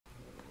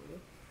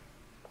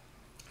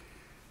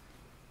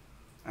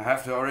I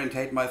have to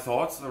orientate my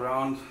thoughts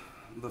around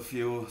the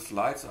few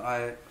slides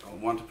I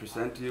want to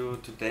present to you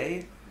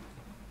today,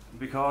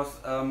 because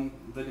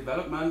the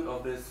development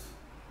of this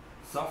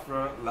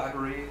software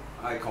library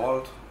I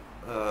called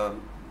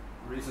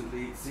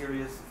recently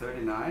Series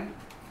 39.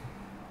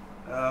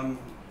 The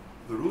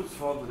roots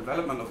for the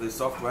development of this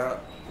software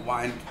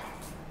wind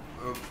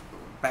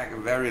back a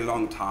very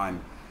long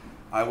time.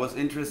 I was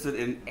interested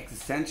in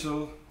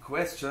existential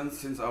questions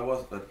since I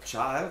was a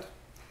child,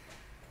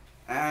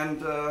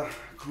 and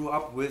grew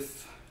up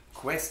with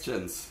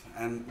questions,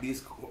 and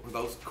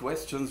those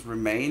questions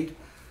remained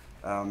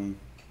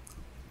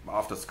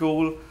after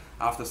school,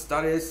 after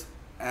studies,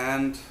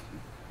 and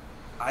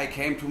I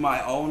came to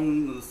my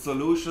own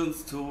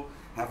solutions to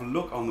have a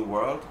look on the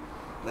world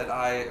that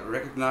I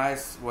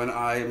recognize when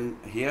I'm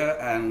here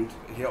and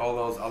hear all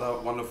those other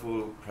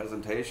wonderful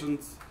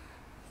presentations.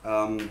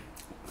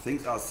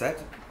 Things are said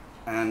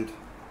and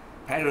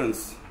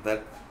patterns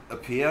that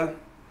appear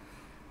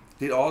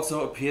did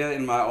also appear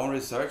in my own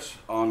research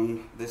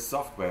on this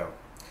software.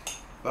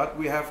 But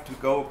we have to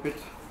go a bit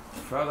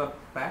further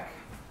back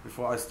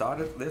before I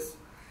started this,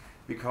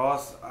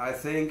 because I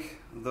think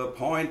the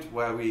point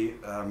where we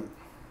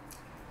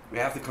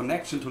have the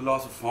connection to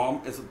laws of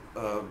form is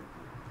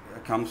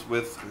comes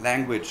with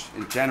language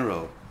in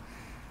general.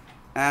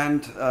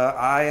 And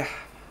I,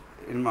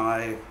 in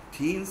my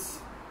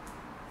teens,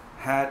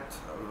 had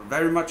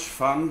very much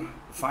fun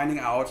finding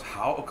out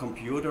how a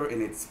computer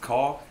in its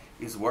core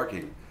is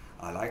working.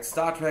 I liked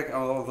Star Trek and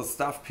all the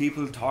stuff,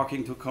 people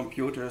talking to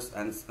computers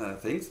and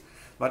things,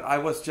 but I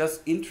was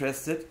just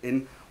interested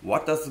in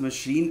what does the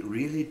machine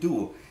really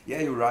do.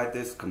 Yeah, you write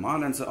this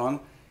command and so on.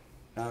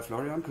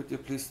 Florian, could you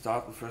please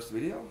start the first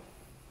video?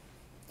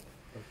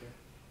 Okay.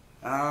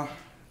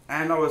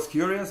 And I was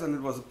curious, and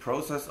it was a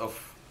process of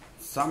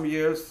some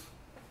years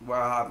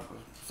where I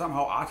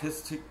somehow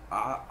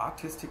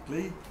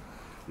artistically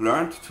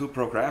learned to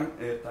program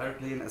it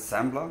directly in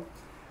assembler.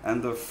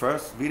 And the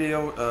first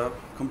video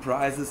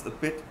comprises a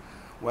bit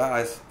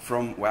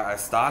from where I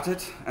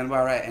started and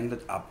where I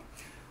ended up.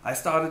 I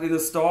started in a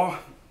store,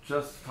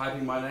 just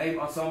typing my name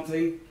or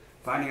something,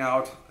 finding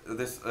out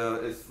this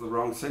is the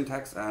wrong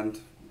syntax and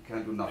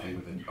can do nothing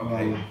with it.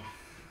 Okay.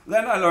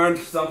 Then I learned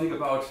something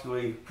about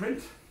doing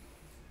print,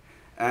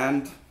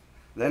 and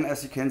then,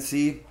 as you can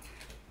see,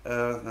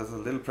 there's a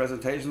little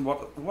presentation.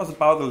 What was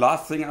about the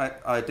last thing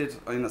I did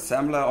in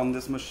assembler on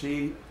this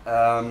machine.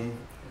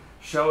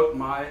 Showed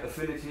my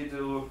affinity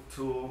to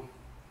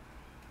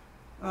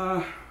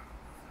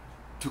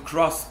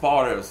cross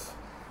borders,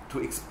 to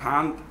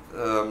expand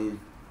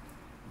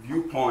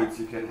viewpoints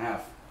you can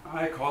have.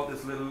 I call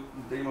this little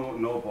demo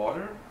No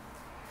Border,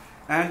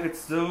 and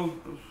it's a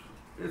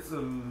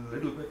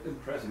little bit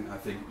impressive, I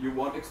think. You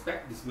won't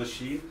expect this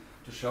machine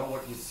to show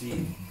what you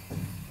see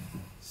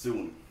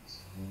soon.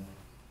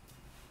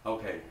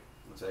 Okay,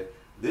 let's say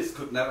this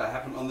could never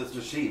happen on this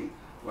machine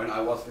when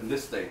I was in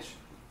this stage.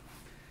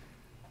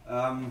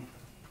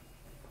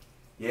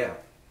 Yeah,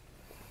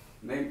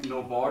 named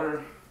No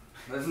Border.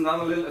 There's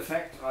another little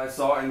effect I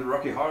saw in the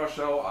Rocky Horror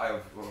Show. I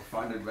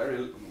find it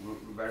very,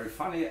 very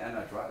funny, and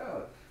I tried,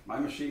 my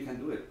machine can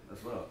do it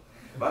as well.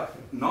 But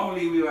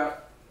normally we were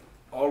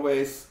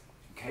always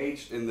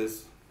caged in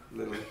this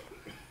little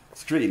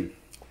screen.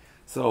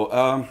 So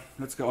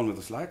let's go on with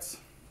the slides.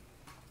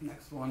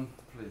 Next one,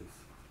 please.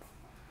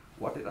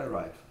 What did I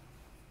write?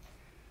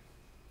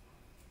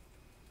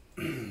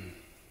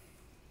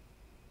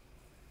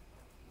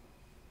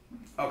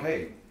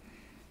 Okay,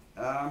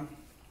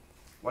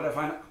 what I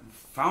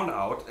found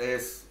out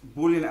is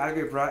Boolean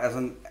algebra as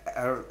an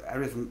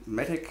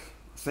arithmetic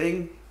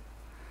thing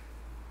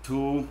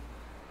to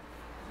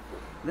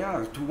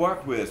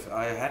work with.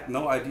 I had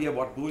no idea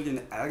what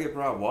Boolean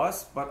algebra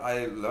was, but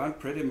I learned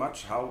pretty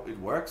much how it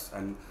works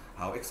and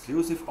how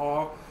exclusive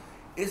OR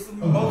is the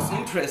most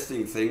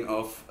interesting thing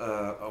of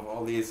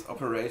all these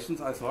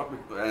operations, I thought.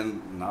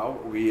 And now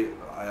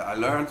I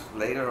learned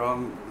later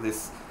on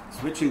this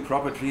switching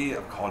property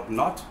called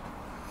not.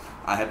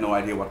 I had no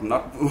idea what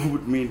not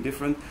would mean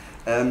different.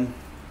 That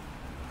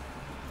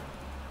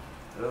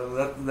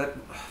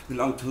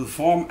belonged to the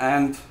form,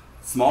 and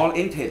small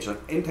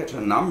integer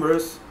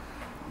numbers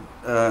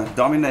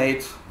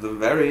dominate the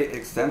very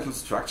extensive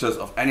structures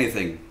of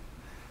anything.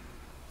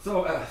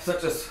 So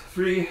such as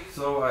 3,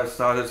 so I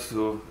started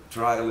to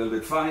try a little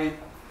bit funny.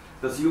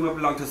 Does humor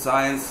belong to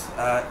science?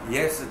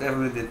 Yes, it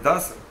definitely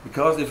does,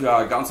 because if you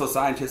are a gonzo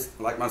scientist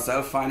like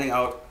myself, finding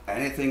out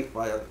anything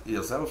by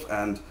yourself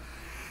and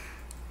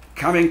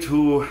coming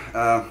to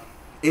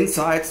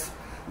insights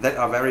that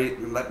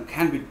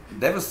can be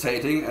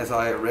devastating, as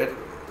I read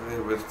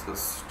with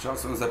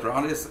Johnson and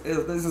around, this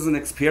is an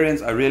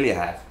experience I really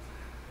had.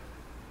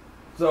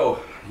 So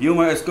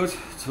humor is good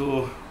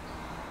to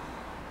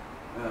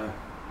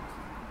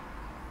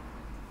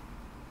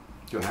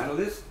handle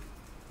this.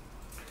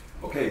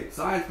 Okay,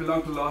 science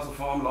belonged to laws of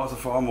form. Laws of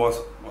form was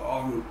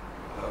often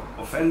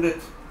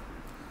offended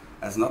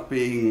as not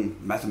being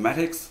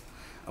mathematics.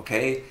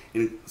 Okay,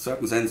 in a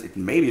certain sense it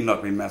may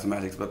not be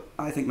mathematics, but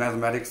I think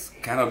mathematics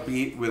cannot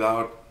be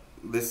without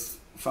this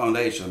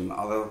foundation.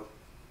 Other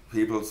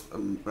people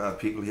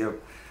here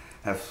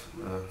have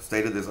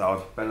stated this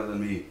out better than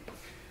me.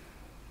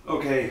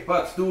 Okay,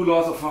 but do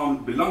laws of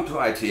form belong to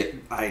IT?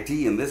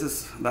 And this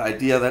is the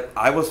idea that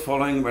I was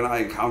following when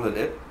I encountered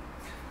it.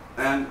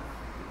 And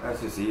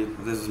as you see,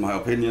 this is my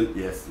opinion.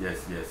 Yes,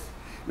 yes, yes.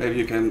 Maybe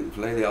you can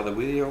play the other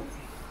video.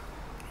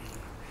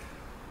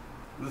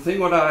 The thing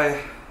what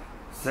I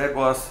said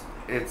was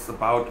it's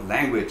about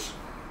language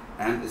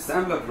and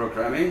assembler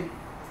programming.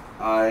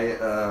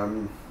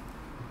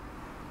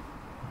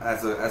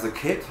 As a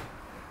kid,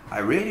 I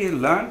really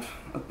learned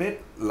a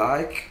bit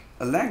like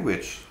a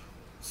language.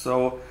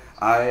 So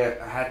I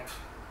had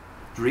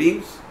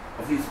dreams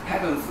of these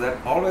patterns,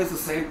 that always the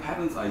same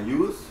patterns are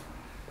used.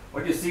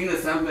 What you see in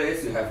assembler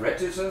is you have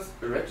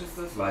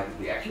registers like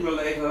the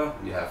accumulator,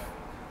 you have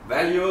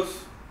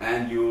values,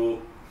 and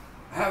you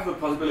have the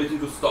possibility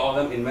to store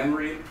them in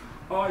memory,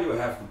 or you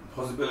have the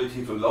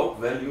possibility to load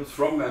values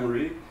from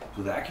memory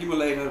to the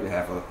accumulator. We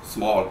have a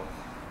small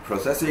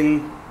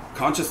processing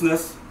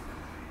consciousness,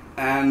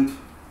 and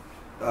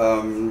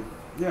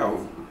yeah,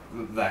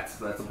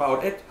 that's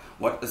about it.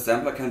 What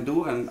assembler can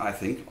do, and I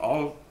think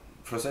all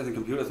processing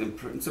computers in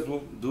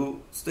principle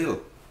do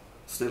still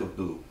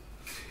do.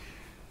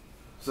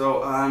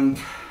 So, and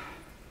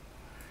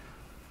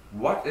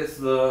what is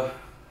the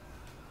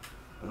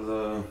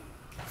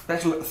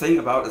special thing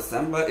about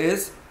assembler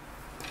is,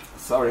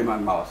 sorry, my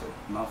mouth is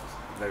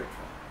very dry.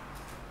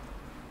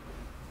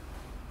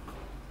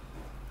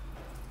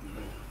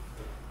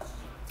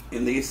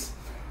 In these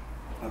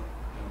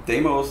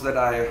demos that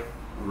I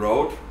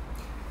wrote,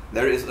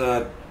 there is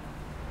a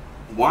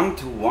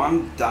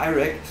one-to-one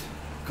direct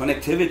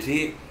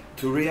connectivity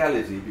to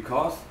reality,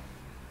 because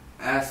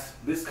as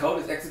this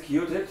code is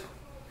executed,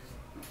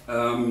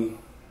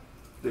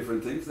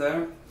 different things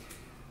there.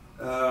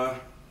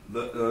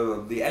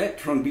 The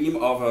electron beam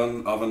of a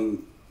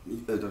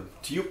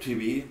tube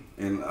TV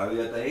in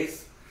earlier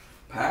days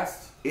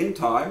passed in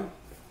time.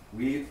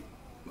 We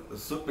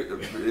stood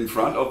in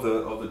front of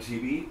the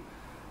TV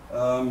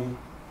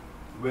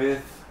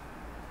with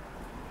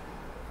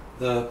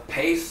the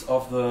pace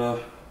of the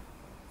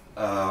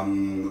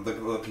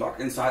clock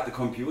inside the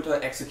computer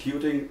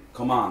executing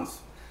commands.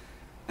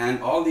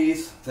 And all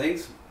these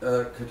things,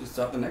 could you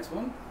stop the next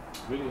one?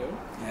 Video?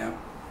 Yeah.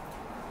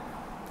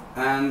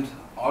 And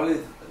all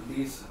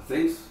these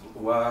things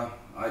were,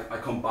 I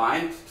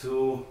combined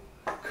to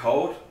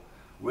code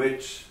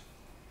which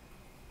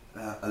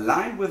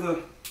aligned with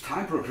a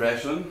time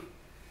progression,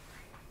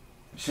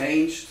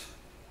 changed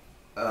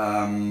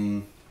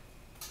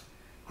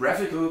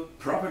graphical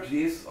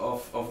properties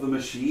of the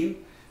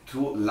machine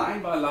to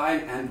line by line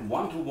and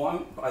one to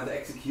one by the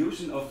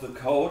execution of the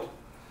code.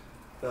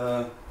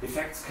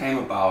 Effects came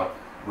about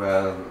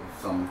where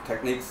some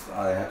techniques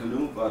I had to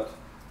do, but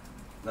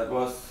that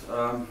was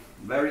a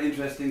very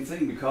interesting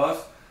thing,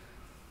 because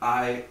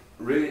I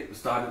really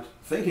started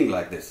thinking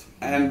like this.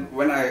 And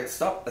when I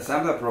stopped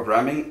assembler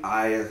programming,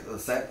 I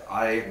said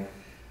I'm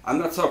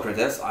not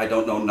Socrates, I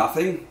don't know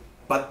nothing,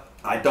 but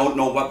I don't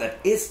know what that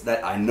is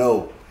that I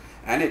know.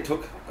 And it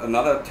took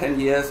another 10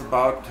 years,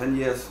 about 10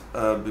 years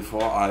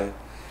before I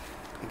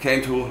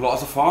came to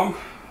laws of form.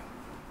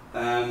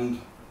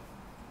 And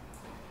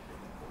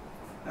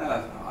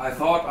I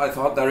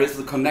thought there is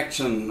a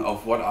connection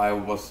of what I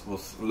was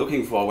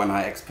looking for when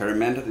I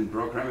experimented in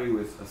programming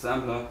with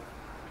assembler.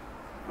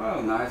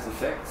 Well, nice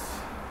effects.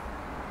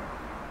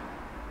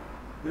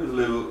 Here's a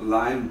little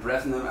line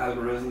Bresnan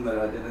algorithm that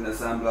I did in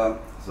assembler.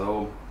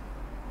 So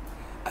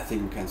I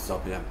think we can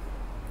stop here.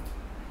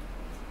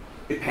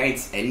 It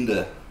paints end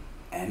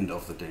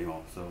of the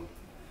demo. So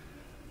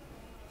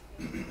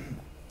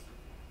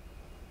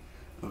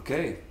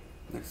okay,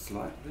 next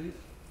slide, please.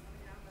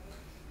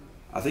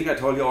 I think I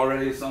told you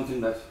already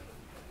something that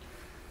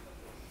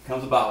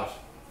comes about.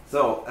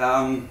 So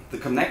the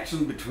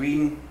connection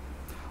between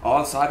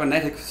all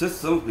cybernetic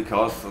systems,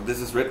 because this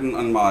is written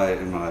in my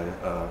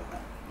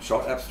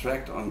short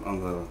abstract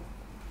on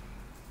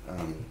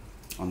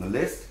the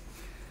list.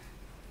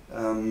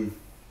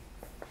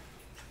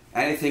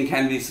 Anything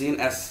can be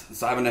seen as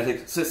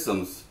cybernetic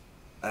systems.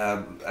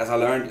 As I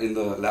learned in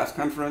the last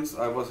conference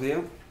I was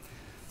here,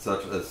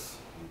 such as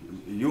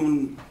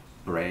human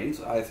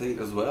brains, I think,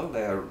 as well.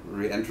 They are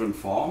reentrant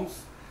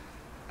forms,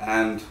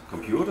 and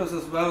computers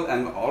as well,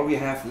 and all we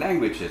have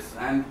languages.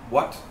 And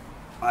what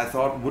I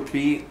thought would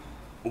be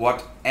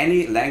what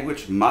any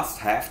language must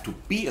have to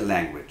be a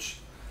language.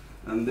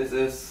 And this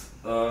is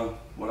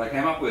what I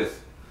came up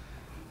with.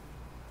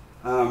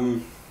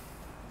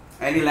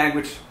 Any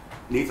language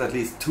needs at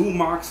least two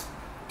marks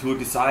to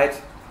decide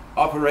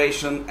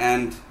operation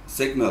and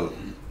signal,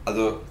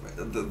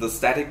 the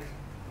static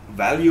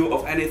value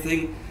of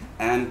anything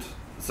and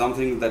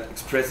something that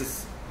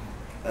expresses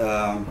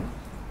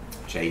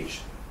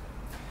change.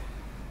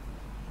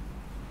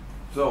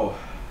 So,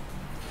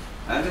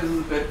 and this is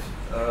a bit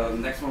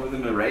next one with the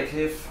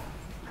narrative.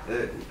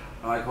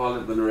 I call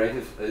it the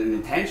narrative, an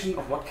intention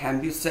of what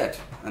can be said,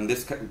 and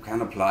this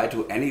can apply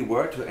to any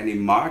word, to any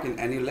mark in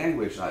any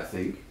language, I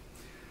think.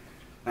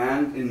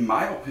 And in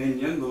my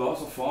opinion, the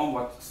laws of form,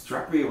 what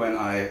struck me when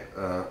I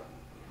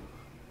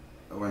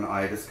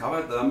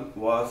discovered them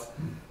was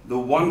the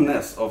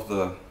oneness of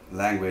the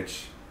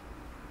language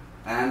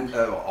and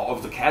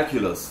of the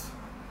calculus.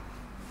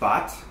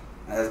 But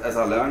as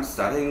I learned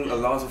studying the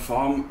laws of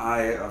form,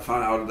 I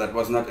found out that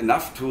was not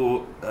enough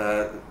to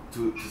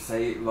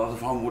say laws of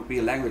form would be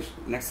a language.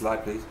 Next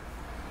slide, please.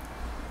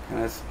 Can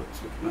I switch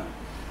now?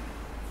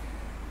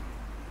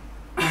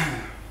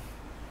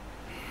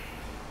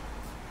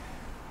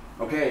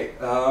 Okay,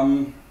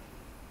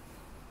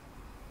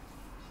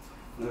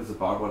 that's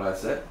about what I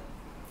said.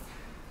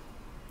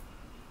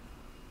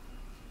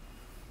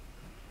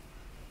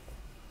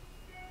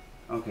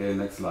 Okay,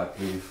 next slide,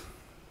 please.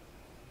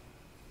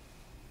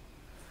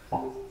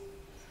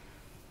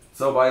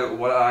 So by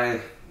what I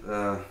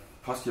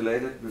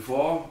postulated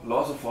before,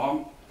 laws of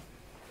form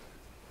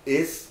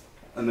is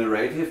a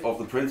narrative of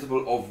the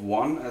principle of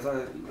one, as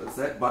I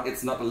said, but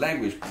it's not a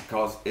language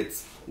because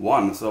it's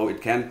one, so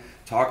it can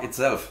talk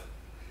itself.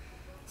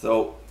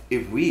 So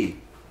if we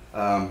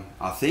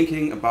are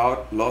thinking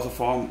about laws of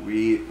form,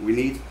 we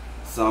need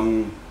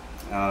some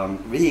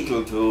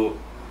vehicle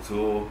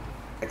to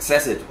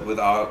access it with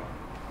our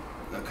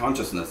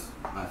consciousness,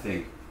 I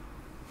think.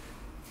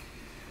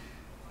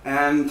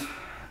 And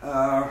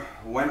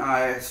when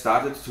I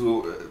started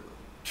to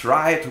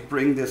try to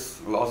bring this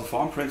laws of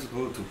form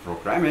principle to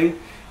programming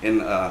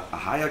in a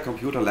higher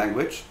computer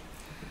language,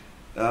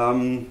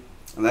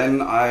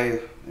 then I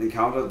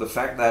encountered the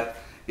fact that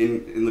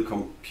in the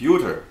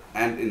computer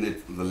and in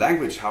the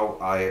language, how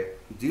I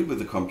deal with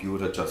the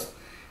computer, just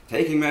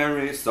taking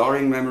memory,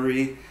 storing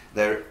memory,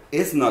 there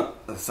is not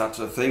such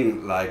a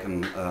thing like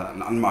an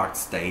unmarked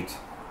state.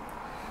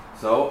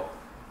 So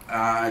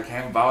I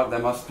came about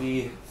there must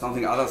be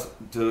something else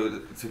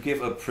to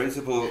give a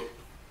principle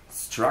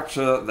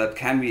structure that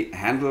can be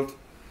handled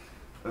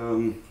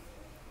in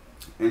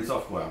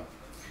software.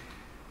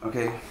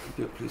 Okay,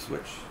 please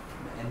switch.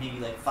 And maybe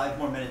like 5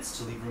 more minutes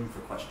to leave room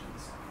for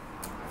questions.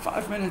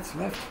 5 minutes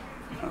left.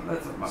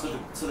 That's not much.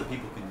 So that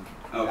people can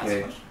ask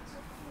questions.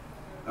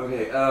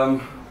 Okay.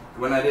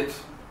 When I did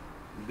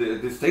the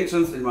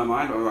distinctions in my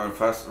mind when I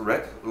first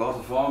read laws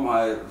of form,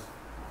 I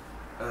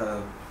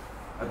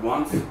at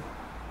once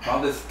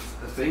found this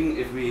thing: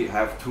 if we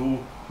have two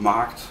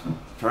marked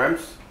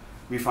terms,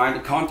 we find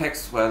a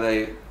context where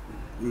they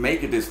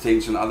make a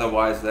distinction.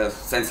 Otherwise, they're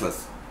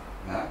senseless.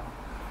 Yeah?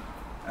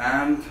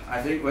 And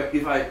I think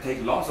if I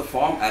take laws of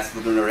form as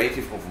the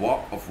narrative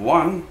of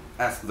one,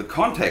 as the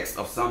context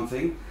of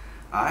something,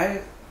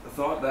 I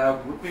thought there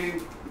would be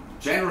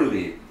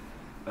generally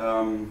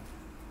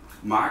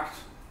marked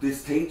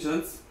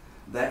distinctions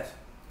that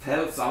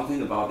tell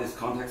something about this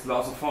context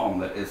laws of form.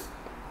 That is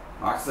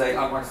marked state,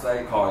 unmarked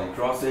state, calling,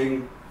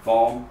 crossing,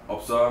 form,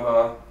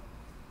 observer,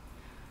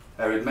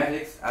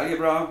 arithmetics,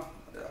 algebra,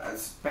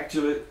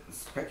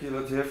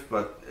 speculative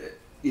but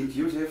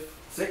intuitive,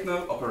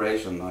 signal,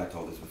 operation. I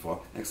told this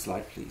before. Next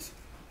slide, please.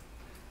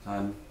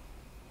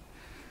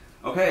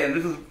 Okay, and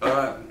this is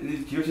an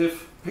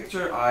intuitive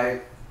picture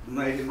I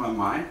made in my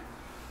mind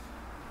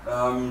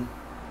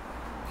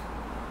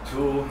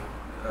to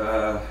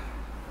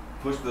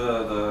push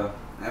the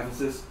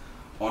emphasis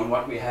on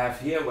what we have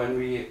here when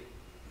we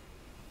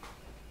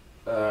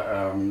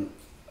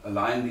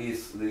align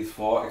these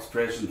four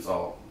expressions.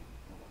 Or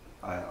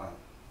I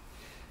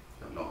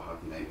don't know how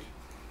to name it.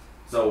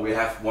 So we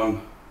have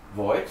one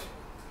void.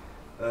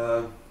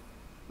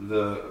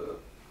 The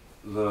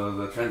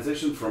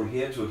transition from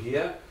here to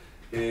here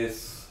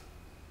is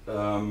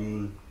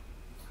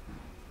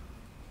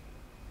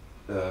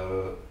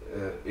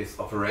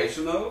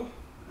operational,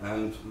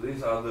 and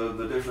these are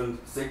the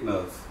different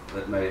signals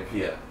that may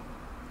appear.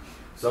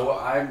 So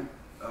I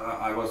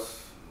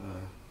was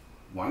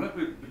wondered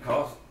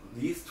because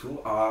these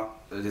two are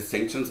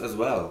distinctions as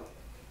well.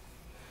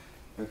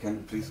 You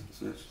can please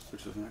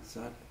switch to the next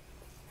slide.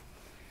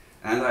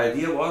 And the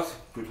idea was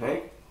to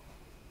take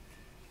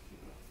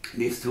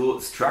these two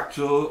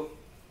structural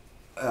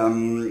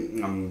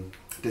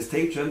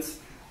distinctions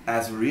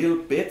as real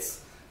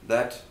bits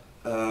that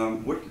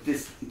would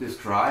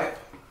describe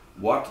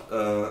what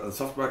a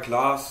software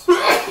class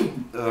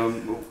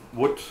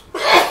would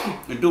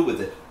do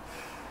with it.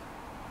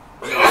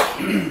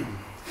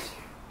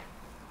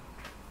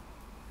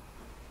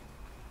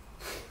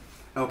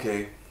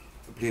 Okay,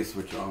 please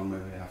switch on.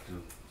 Maybe I have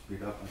to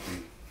speak up, I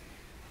think.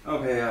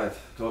 Okay, I've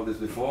told this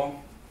before.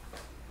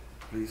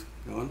 Please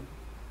go on.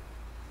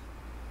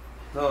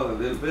 So a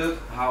little bit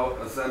how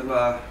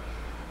assembler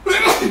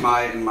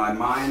in my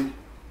mind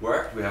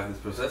worked. We have this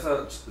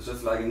processor, it's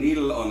just like a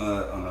needle on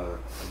a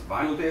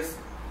vinyl disc,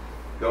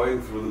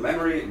 going through the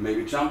memory,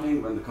 maybe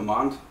jumping when the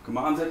command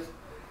commands it.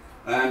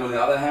 And on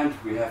the other hand,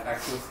 we have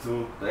access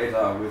to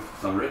data with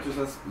some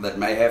registers that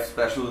may have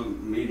special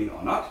meaning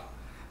or not,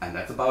 and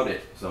that's about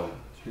it. So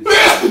please.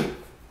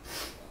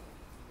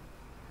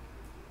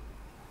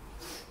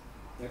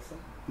 Next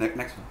one.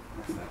 Next one.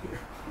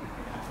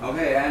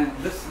 Okay, and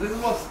this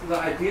was the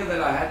idea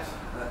that I had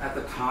at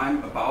the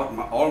time about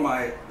all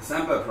my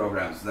assembler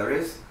programs. There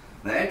is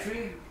the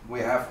entry, we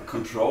have a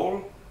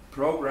control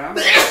program,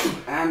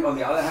 and on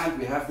the other hand,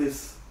 we have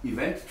this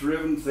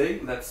event-driven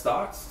thing that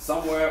starts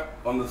somewhere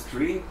on the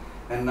screen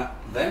and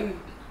then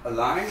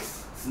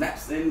aligns,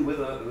 snaps in with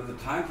a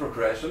time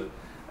progression,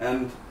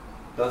 and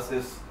does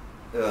this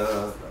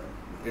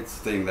its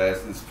thing.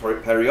 There's this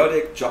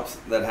periodic jobs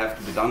that have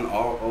to be done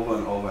all over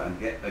and over and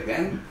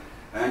again.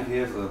 And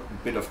here's a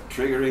bit of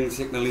triggering,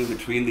 signaling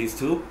between these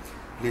two.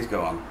 Please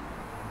go on.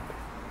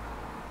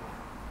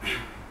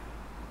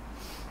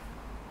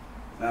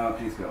 Now,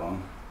 please go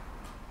on.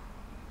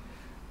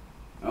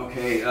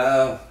 Okay,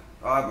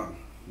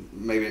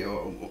 maybe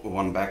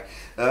one back.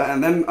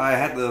 And then I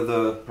had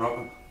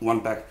one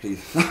back,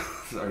 please.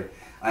 Sorry.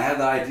 I had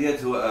the idea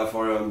to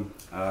for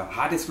a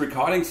hard disk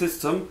recording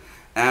system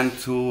and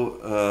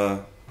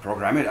to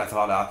program it. I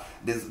thought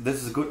this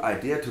is a good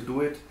idea to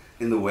do it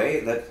in the way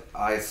that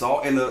I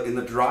saw in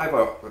the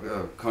driver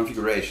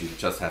configuration. You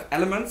just have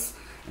elements,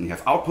 and you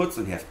have outputs,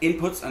 and you have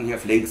inputs, and you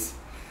have links.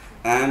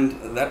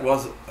 And that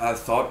was, I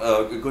thought,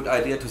 a good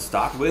idea to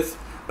start with.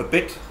 A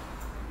bit,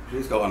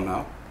 please go on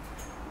now.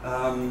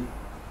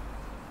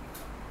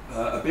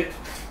 A bit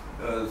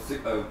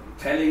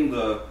telling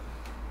the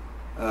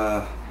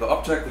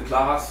object, the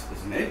class,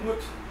 is an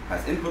input,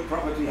 has input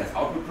property, has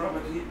output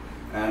property,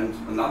 and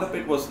another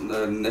bit was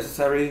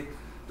necessary,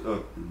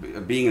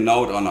 being a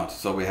node or not.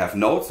 So we have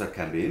nodes that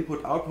can be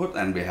input, output,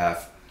 and we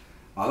have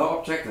other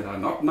objects that are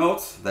not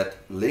nodes that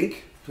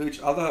link to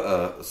each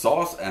other. A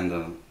source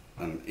and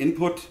an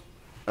input,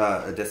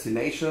 a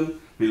destination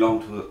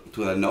belong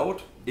to a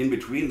node. In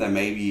between there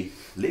may be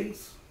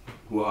links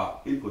who are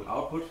input,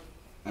 output,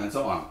 and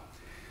so on.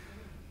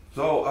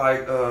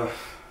 So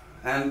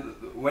and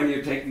when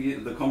you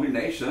take the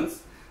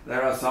combinations,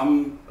 there are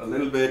some a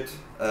little bit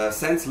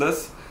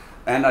senseless,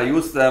 and I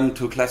use them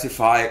to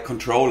classify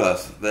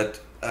controllers that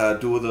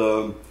do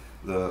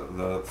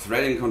the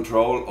threading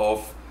control of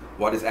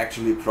what is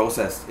actually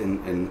processed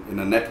in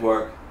a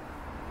network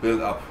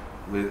built up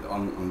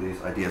on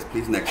these ideas.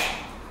 Please, next.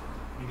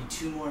 Maybe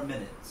 2 more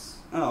minutes.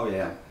 Oh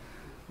yeah,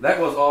 that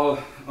was all.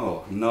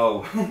 Oh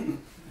no.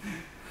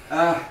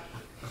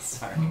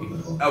 Sorry.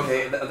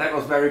 Okay, that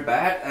was very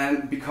bad,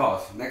 and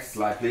because, next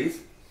slide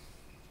please.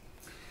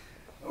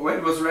 When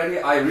it was ready,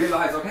 I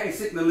realized, okay,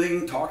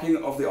 signaling,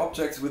 talking of the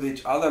objects with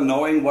each other,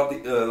 knowing what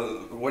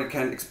it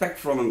can expect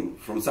from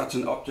such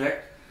an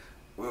object,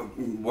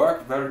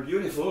 worked very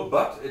beautiful,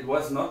 but it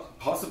was not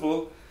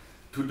possible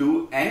to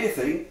do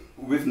anything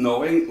with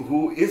knowing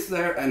who is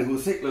there and who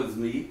signals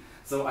me.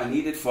 So I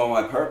needed, for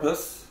my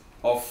purpose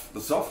of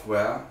the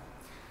software,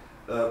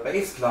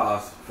 base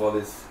class for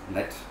this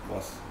net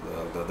was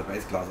the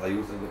base class I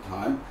used at the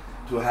time,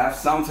 to have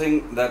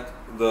something that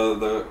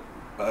the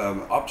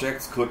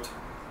objects could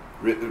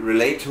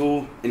relate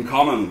to in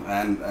common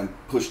and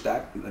push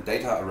that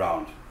data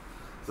around.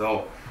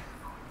 So,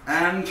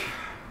 and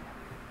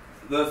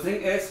the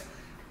thing is,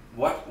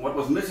 what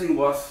was missing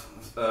was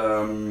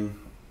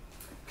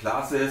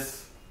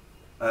classes,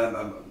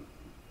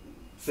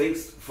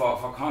 things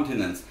for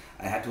continents.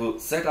 I had to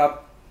set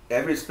up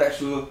every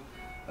special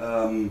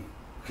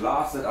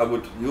class that I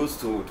would use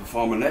to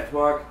form a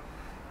network.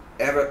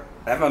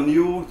 Ever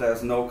new,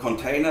 there's no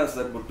containers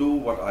that would do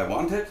what I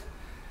wanted,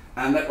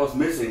 and that was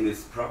missing,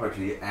 this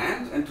property,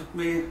 and took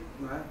me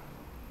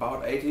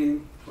about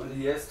 18-20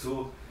 years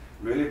to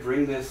really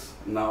bring this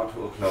now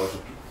to a closure.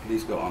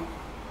 Please go on.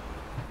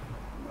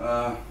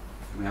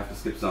 We have to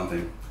skip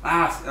something.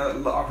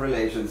 Log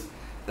relations.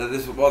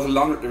 This was a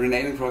long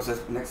renaming process.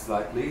 Next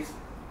slide, please.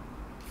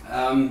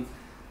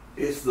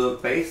 Is the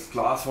base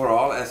class for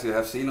all, as you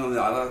have seen on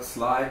the other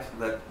slide,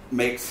 that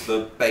makes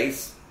the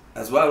base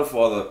as well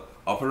for the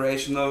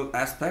operational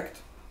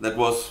aspect. That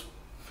was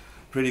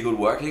pretty good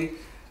working,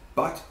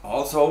 but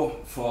also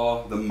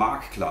for the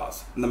mark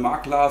class. And the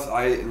mark class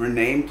I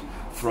renamed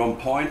from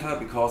pointer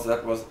because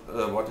that was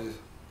what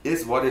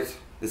it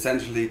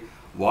essentially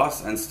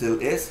was and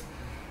still is.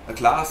 A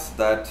class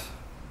that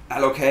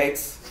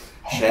allocates,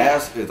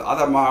 shares with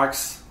other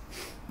marks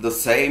the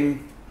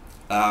same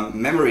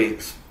memory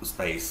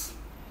space,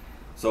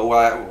 so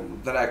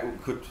that I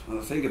could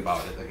think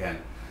about it again.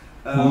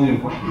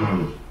 Okay.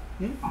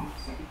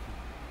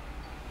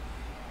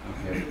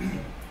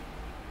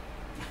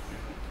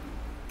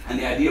 And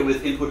the idea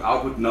with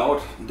input-output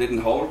node didn't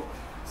hold,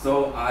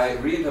 so I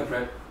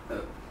reinterpreted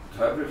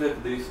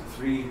these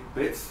 3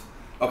 bits.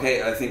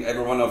 Okay, I think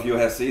every one of you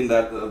has seen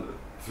that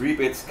 3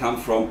 bits come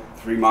from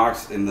 3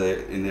 marks in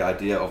the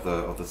idea of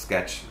the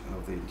sketch,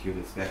 of the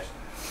intuitive sketch.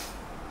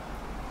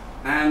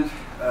 And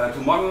to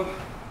model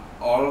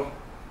all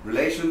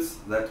relations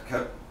that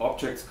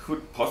objects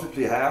could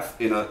possibly have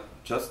in a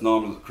just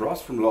normal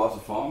cross from laws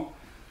of form,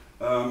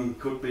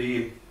 could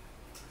be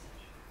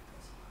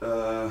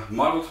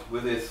modeled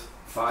with these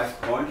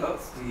 5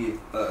 pointers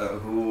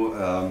who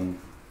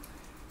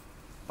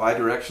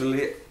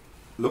bidirectionally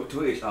look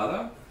to each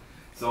other.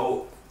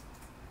 So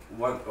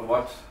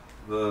what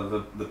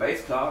the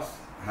base class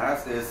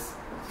has is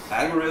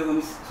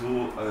algorithms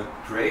to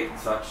create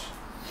such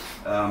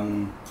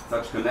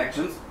such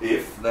connections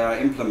if they are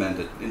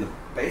implemented. In the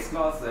base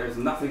class there is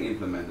nothing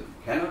implemented.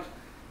 You cannot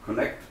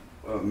connect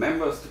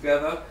members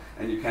together,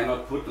 and you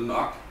cannot put an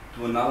OC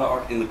to another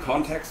OC in the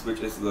context, which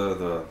is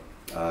the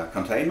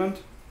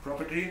containment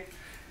property.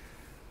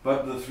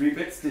 But the 3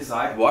 bits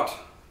decide what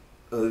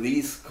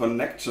these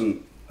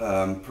connection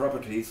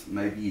properties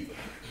may be.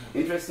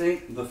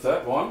 Interesting, the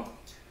third one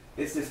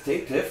is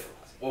distinctive,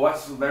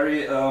 was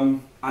very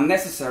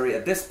unnecessary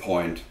at this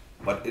point,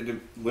 but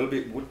it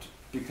would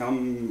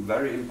become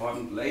very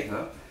important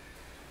later,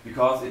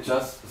 because it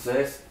just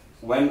says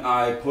when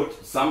I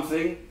put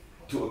something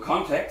to a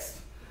context,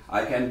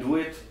 I can do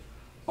it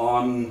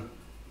on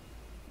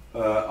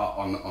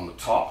the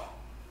top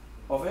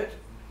of it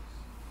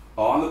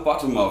or on the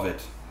bottom of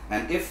it.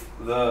 And if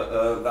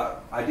the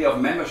idea of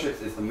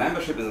memberships is a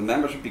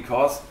membership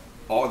because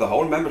all the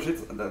whole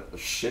memberships, the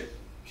ship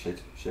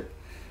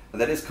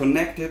that is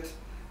connected,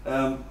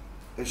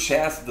 it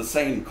shares the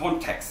same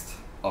context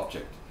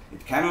object.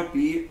 It cannot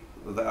be,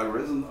 the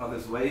algorithm are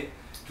this way,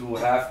 to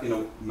have in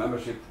a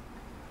membership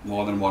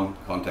more than one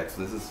context.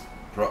 This is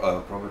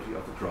property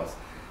of the cross.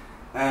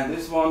 And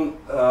this one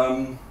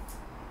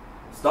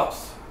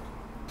stops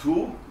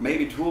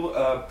maybe two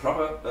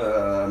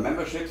proper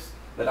memberships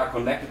that are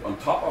connected on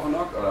top of an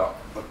OC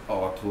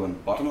or to the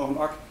bottom of an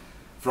OC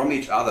from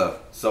each other.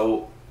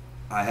 So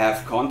I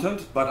have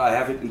content, but I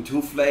have it in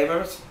 2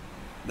 flavors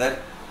that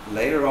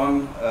later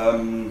on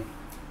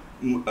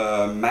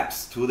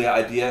maps to the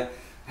idea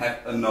have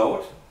a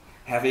node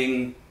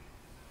having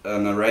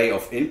an array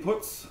of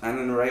inputs and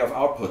an array of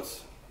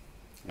outputs.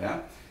 Yeah?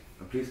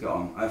 Please go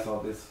on. I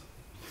thought this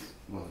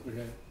was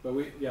okay, but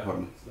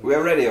we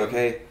are ready,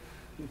 okay?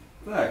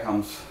 There it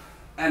comes.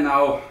 And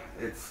now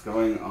it's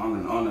going on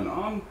and on and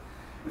on.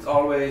 It's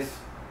always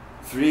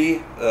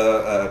 3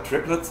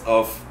 triplets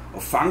of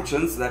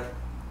functions that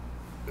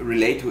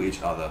relate to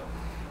each other.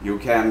 You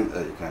can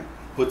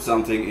put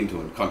something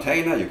into a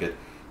container, you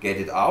get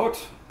it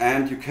out,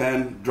 and you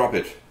can drop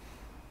it.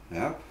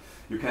 Yeah?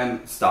 You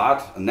can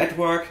start a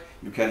network,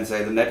 you can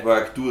say the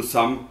network do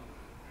some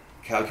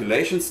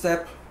calculation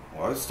step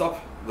or stop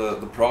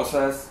the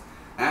process,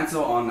 and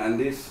so on. And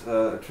this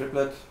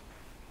triplet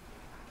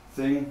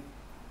thing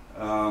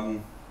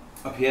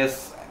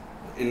appears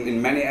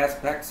in many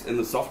aspects in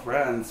the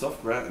software, and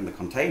in the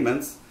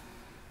containments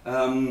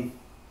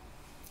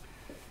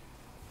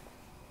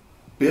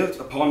built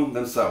upon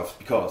themselves,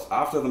 because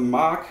after the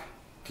mark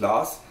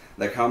class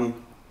there come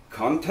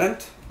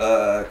content,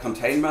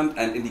 containment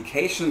and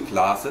indication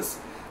classes.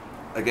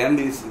 Again,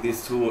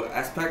 these 2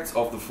 aspects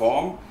of the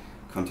form,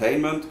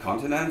 containment,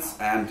 continence,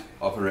 and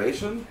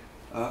operation.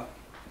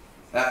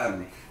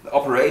 The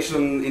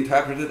operation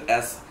interpreted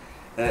as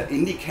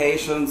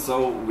indication,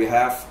 so we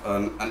have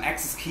an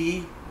access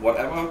key,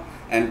 whatever,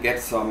 and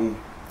get some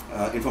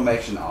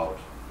information out.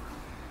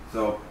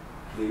 So,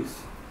 please.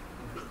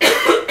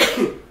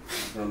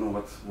 I don't know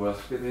what's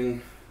worth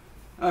giving.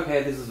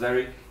 Okay, this is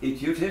very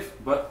intuitive,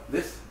 but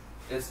this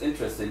is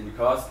interesting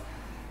because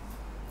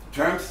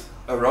terms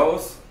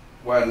arose,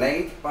 were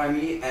named by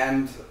me,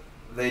 and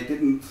they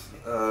didn't.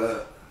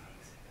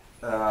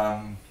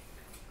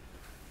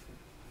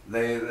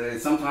 They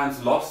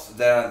sometimes lost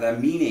their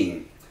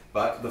meaning,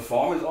 but the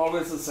form is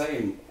always the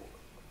same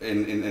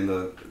in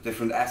the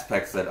different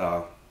aspects that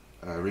are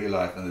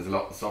realized in this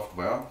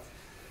software.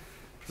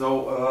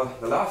 So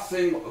the last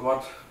thing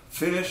what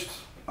finished,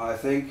 I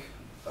think,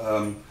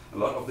 a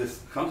lot of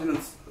this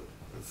continence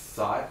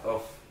side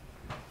of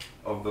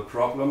the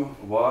problem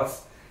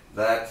was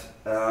that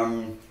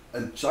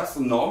just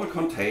a normal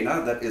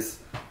container that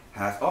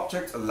has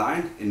objects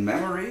aligned in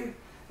memory,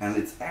 and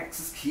its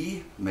access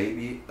key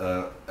maybe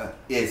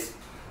is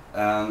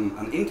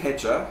an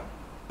integer,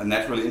 a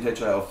natural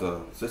integer of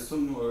the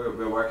system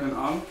we're working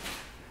on.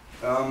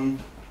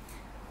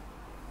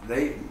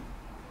 The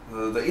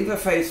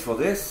interface for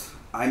this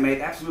I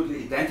made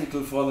absolutely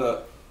identical for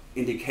the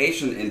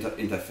indication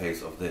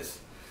interface of this,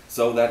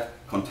 so that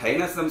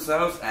containers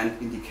themselves and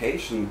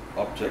indication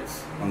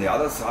objects on the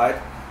other side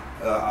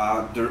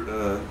are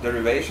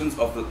derivations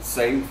of the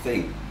same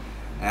thing.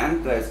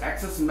 And there's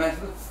access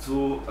methods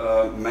to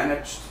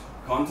managed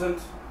content,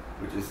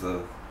 which is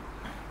the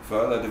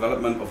further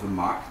development of the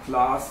marked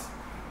class.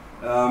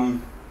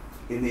 In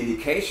the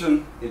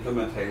indication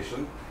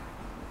implementation,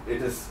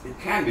 it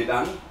can be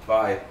done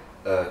by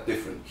a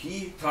different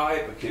key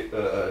type,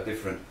 a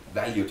different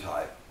value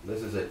type.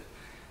 This is it.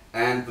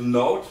 And the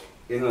node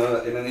in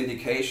an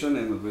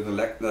indication with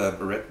a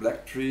red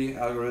black tree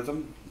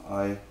algorithm,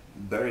 I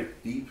buried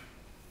deep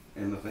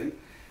in the thing.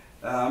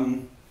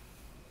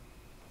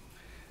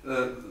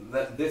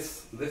 That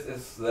this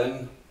is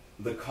then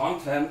the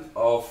content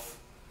of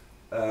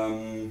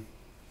a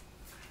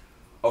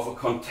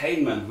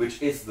containment,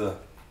 which is the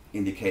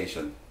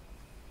indication.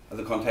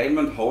 The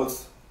containment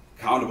holds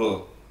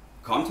countable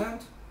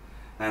content,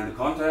 and the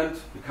content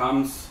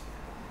becomes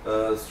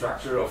a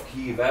structure of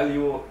key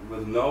value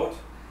with node.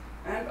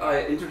 And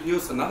I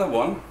introduce another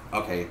one.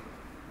 Okay,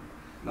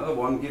 another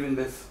one giving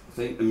this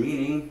thing a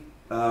meaning.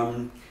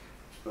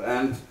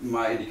 and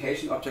my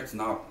indication objects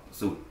now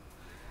soon.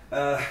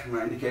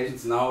 My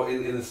indications now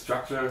in the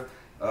structure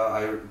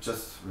I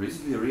just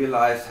recently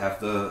realized have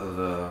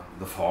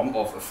the form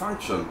of a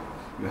function.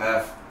 You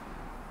have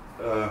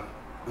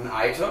an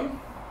item.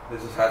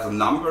 This has a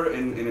number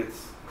in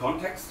its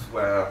context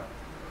where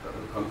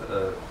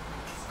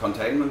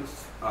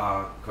containments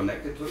are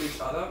connected to each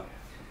other.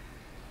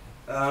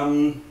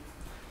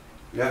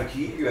 You have a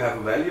key, you have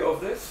a value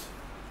of this,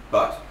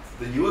 but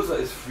the user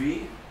is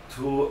free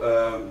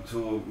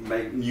to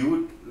make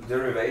new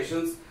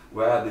derivations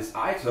where this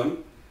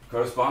item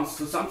corresponds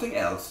to something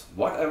else,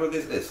 whatever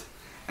this is.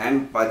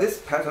 And by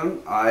this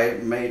pattern I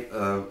made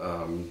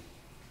a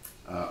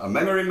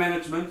memory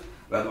management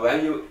where the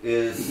value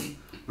is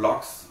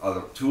blocks,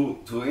 or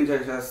two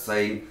integers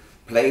saying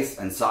place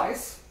and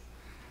size,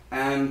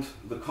 and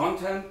the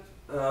content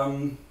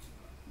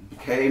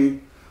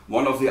became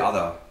one of the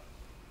other.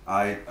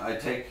 I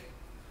take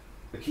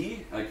a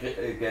key, I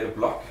get a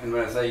block, and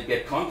when I say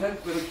get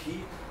content with a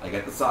key, I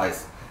get the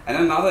size. And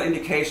another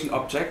indication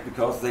object,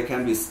 because they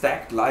can be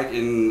stacked like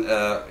in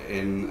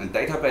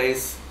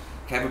database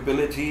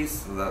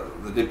capabilities,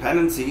 the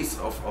dependencies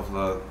of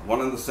the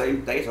one and the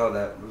same data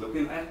that we're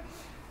looking at.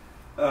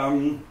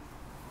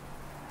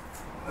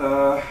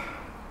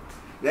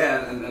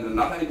 Yeah, and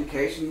another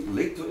indication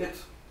linked to it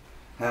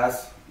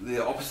has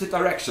the opposite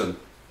direction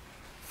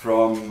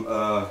from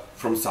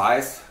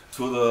size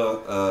to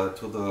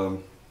the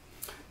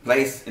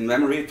place in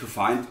memory to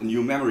find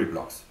new memory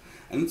blocks.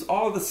 And it's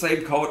all the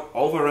same code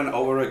over and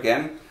over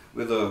again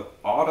with the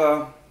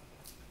order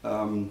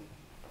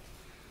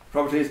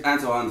properties and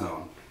so on and so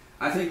on.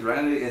 I think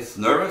Randy is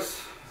nervous.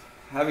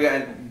 Have you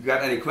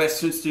got any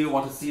questions? Do you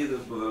want to see the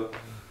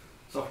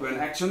software in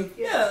action?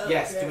 Yeah.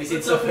 Yes, yeah, can we see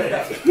the software in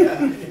action?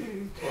 Yeah.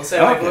 Also,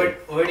 Okay.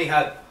 we've already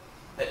had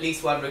at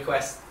least one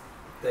request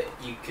that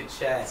you could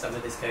share some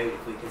of this code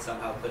if we could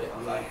somehow put it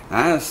online.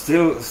 I'm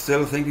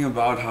still thinking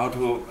about how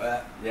to.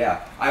 Yeah,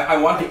 I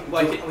want to.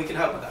 We can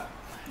help with that.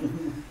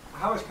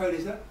 How much code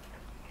is that?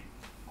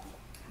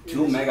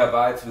 2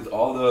 megabytes with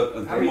all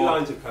the. How many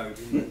lines of code?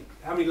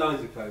 How many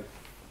lines of code?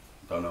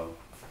 Don't know.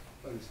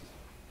 Oh, this is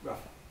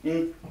rough.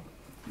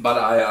 But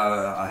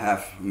I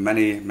have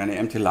many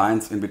empty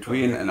lines in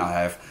between, and I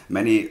have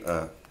many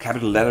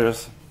capital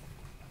letters.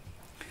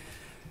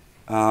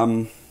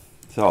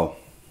 So,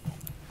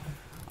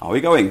 are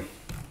we going?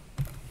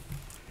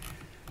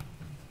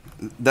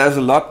 There's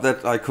a lot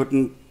that I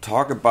couldn't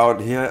talk about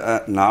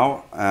here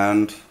now,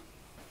 and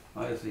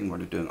I see what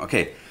you're doing.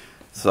 Okay,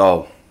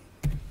 so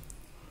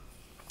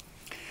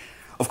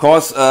of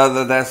course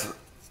there's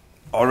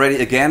already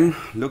again.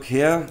 Look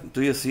here.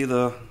 Do you see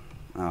the?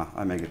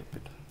 I make it a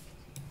bit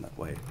that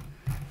way.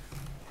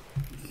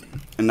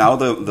 And now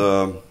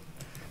the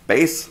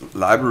base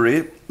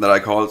library that I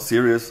call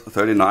Series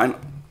 39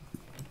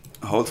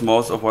 holds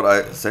most of what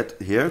I said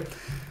here.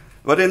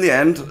 But in the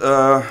end,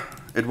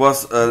 it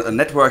was a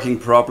networking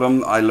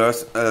problem I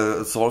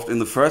solved in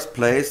the first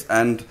place,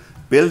 and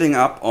building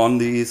up on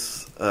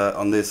these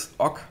on this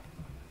awk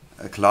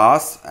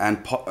class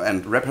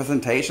and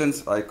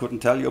representations. I couldn't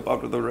tell you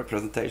about the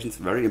representations.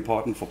 Very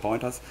important for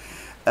pointers.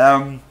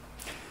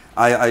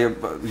 I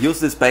use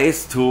this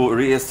base to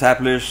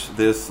re-establish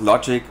this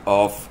logic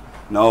of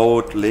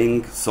node,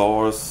 link,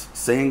 source,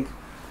 sink,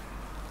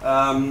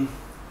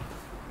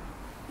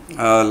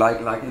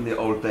 like in the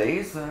old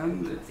days,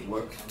 and it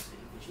works.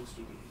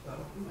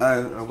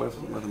 Where's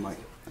the mic?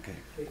 Okay.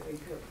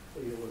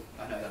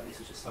 I know that this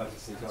is just.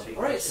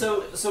 All right,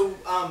 so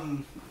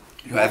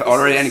You have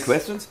already any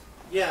questions?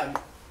 Yeah.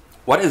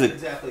 What is it?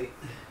 Exactly.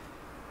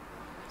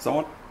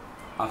 Someone?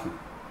 Ask me.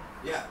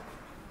 Yeah.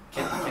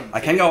 I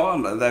can go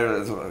on.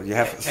 You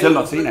have still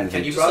not seen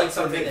anything. Can you Just run like for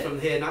a something minute. from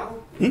here now?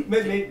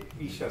 Maybe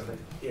you show me.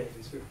 Yeah.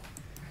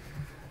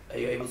 Are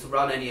you able to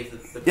run any of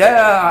the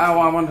Yeah,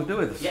 I want to do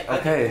it. Yeah.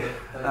 Okay.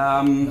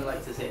 I'd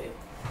like to see it.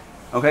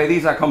 Okay,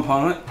 these are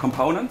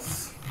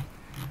components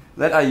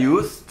that I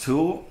use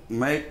to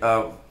make.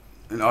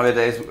 In early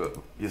days,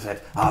 you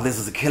said, this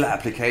is a killer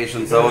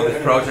application, so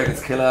this project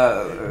is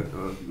killer,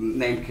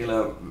 named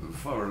killer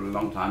for a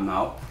long time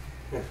now.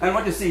 And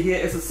what you see here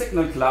is a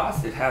signal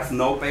class. It has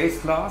no base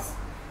class.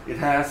 It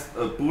has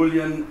a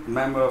Boolean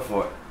member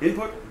for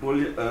input,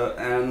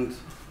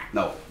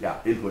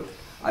 input.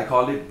 I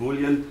call it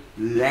Boolean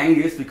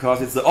language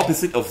because it's the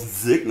opposite of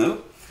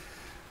signal.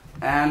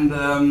 And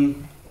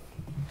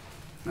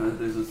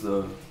this is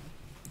the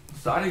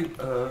starting.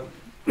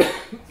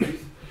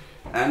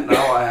 And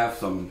now I have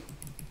some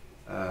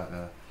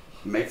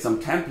made some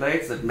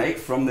templates that make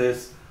from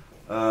this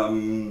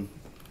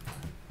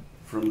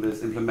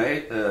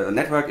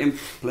network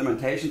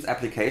implementations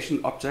application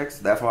objects.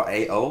 Therefore,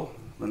 AO,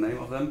 the name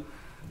of them.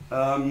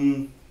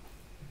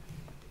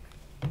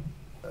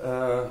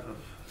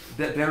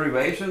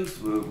 Derivations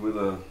with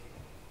a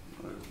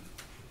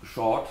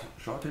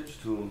shortage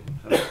to.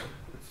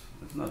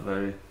 It's not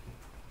very.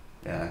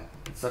 Yeah,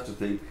 it's such a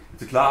thing.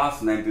 It's a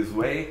class named this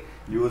way.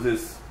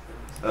 Uses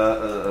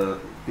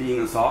being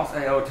a source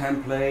AO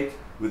template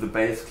with a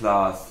base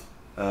class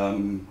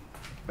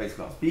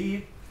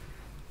B,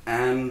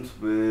 and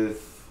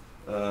with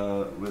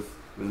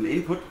an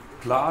input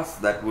class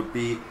that would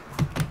be,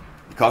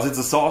 because it's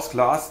a source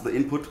class, the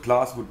input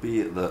class would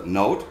be the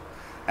node,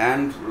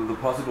 and the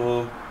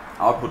possible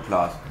output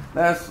class.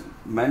 There's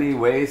many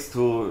ways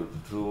to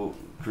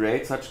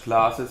create such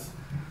classes.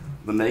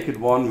 The naked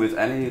one with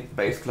any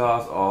base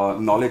class or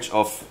knowledge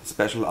of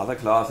special other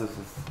classes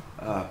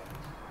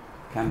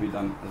can be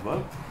done as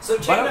well. So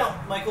check it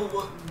out,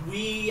 Michael.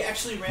 We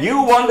actually ran.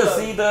 You want to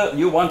see the?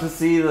 You want to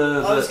see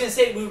the? I was going to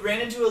say we ran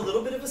into a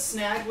little bit of a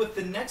snag with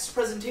the next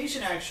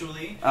presentation,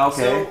 actually.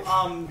 Okay.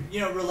 So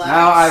relax.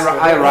 Now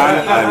I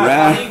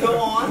ran. Go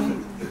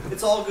on.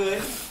 It's all good.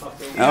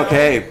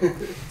 Okay.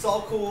 It's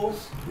all cool.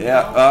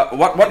 Yeah.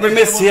 What we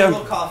missed here? A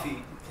little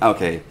coffee.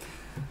 Okay.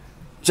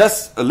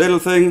 Just a little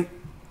thing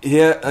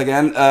here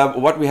again.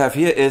 What we have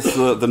here is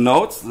the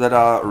nodes that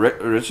are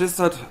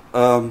registered.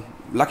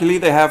 Luckily,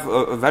 they have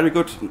a very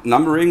good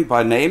numbering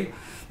by name,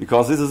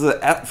 because this is the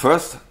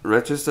first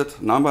registered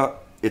number.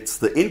 It's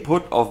the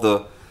input of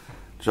the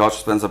George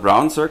Spencer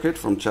Brown circuit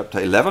from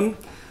chapter 11.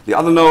 The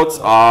other nodes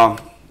are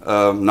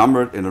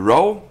numbered in a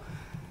row,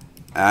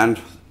 and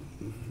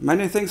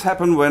many things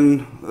happen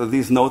when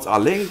these nodes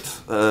are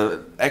linked.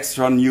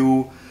 Extra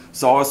new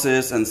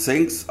sources and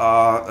sinks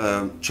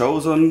are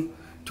chosen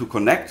to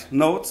connect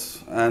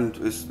nodes, and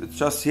it's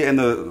just here in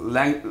the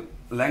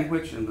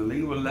language, in the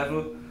lingual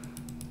level,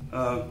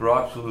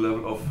 brought to the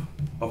level of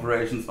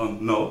operations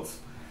on nodes.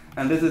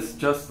 And this is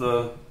just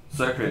the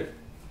circuit.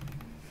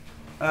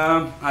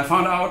 I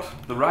found out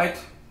the right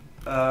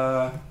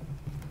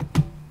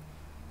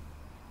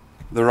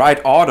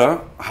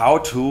order how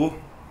to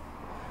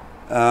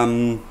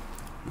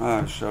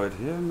I'll show it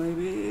here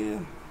maybe.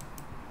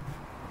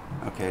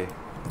 Okay.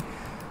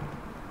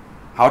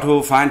 How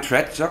to find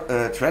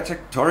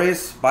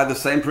trajectories by the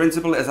same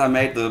principle as I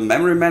made the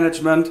memory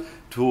management,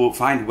 to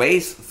find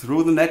ways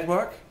through the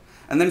network,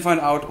 and then find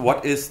out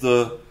what is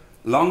the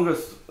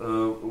longest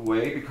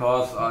way,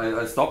 because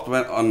I stopped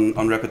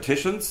on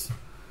repetitions.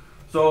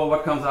 So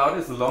what comes out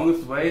is the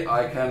longest way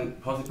I can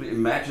possibly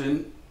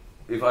imagine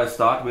if I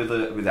start with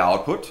the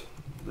output.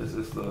 This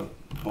is the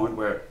point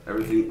where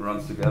everything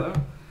runs together.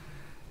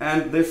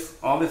 And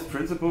all this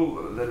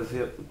principle that is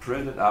here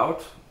printed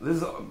out, this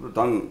is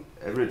done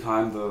every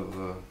time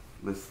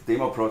this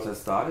demo process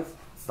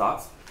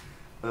starts.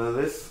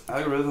 This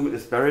algorithm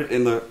is buried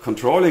in the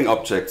controlling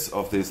objects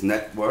of these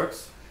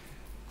networks.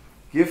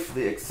 Give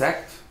the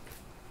exact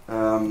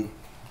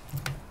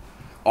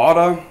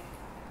order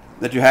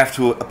that you have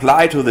to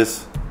apply to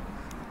this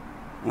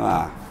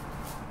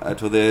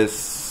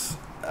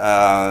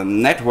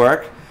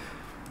network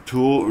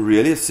to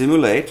really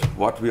simulate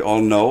what we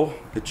all know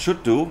it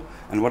should do,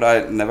 and what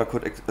I never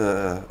could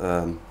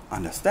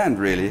understand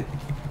really.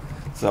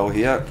 So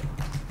here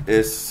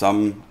is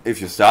some, if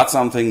you start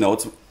something,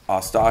 nodes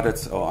are started,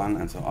 so on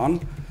and so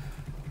on.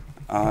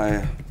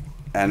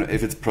 And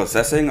if it's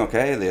processing,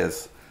 okay,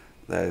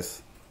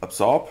 there's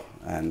absorb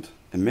and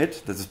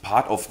emit. This is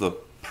part of the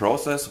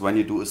process when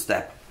you do a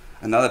step.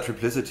 Another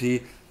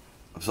triplicity: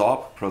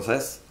 absorb,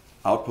 process,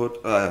 output,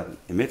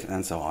 emit,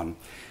 and so on.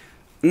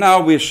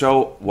 Now we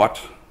show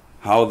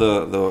how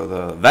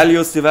the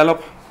values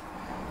develop,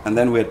 and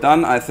then we're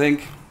done. I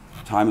think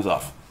time is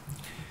off.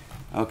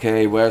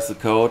 Okay, where's the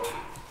code?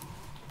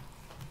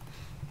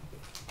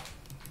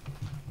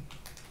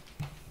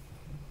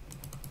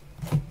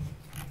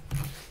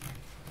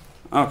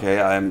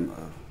 Okay, I'm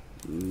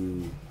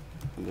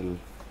a little.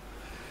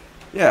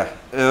 Yeah,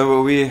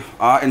 we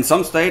are in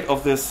some state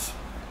of this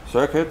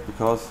circuit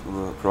because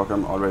the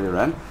program already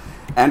ran,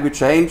 and we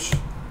change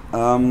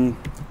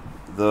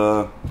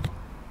the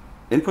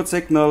input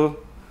signal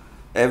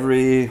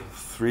every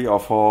 3 or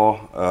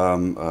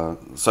 4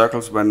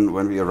 circles when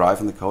we arrive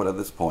in the code at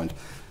this point.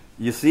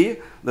 You see,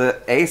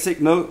 the A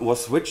signal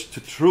was switched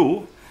to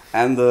true,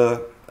 and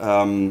the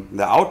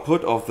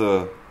output of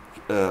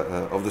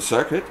the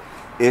circuit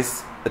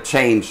is a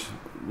change,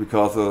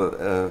 because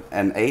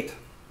an 8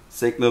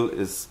 signal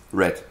is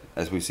red,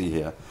 as we see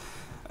here.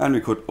 And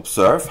we could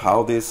observe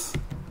how these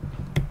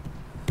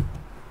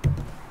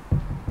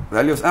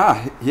values,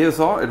 here you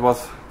saw it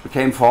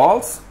became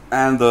false,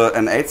 and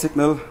an 8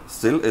 signal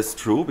still is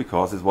true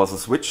because it was a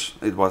switch,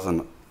 it was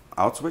an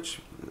out switch,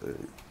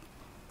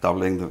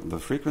 doubling the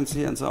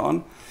frequency and so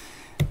on.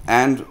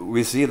 And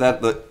we see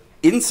that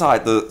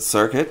inside the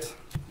circuit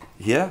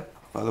here,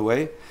 by the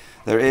way,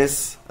 there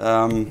is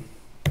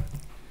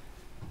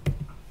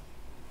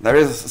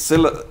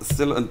still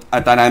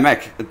a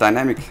dynamic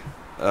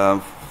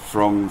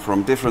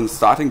from different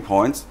starting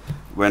points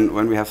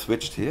when we have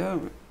switched here.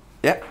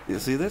 Yeah, you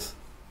see this?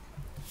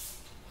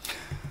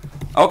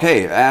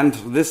 Okay, and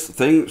this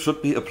thing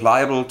should be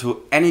applicable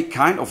to any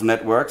kind of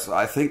networks.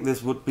 I think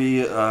this would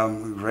be a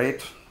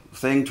great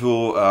thing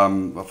for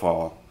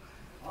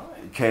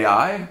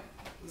KI.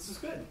 This is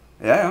good.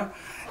 Yeah,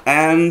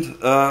 and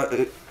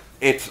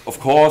of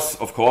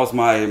course,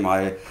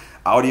 my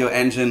audio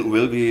engine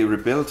will be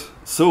rebuilt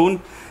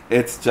soon.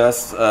 It's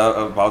just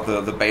about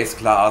the base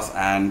class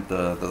and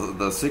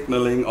the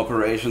signaling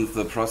operations,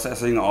 the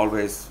processing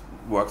always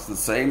works the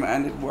same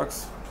and it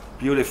works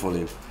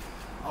beautifully.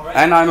 All right.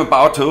 And I'm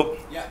about to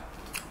Yeah.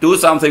 do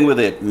something with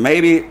it.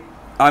 Maybe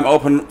I'm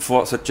open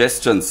for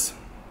suggestions.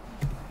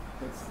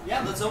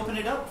 Yeah, let's open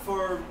it up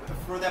for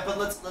that, but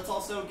let's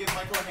also give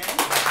Michael a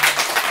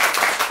hand.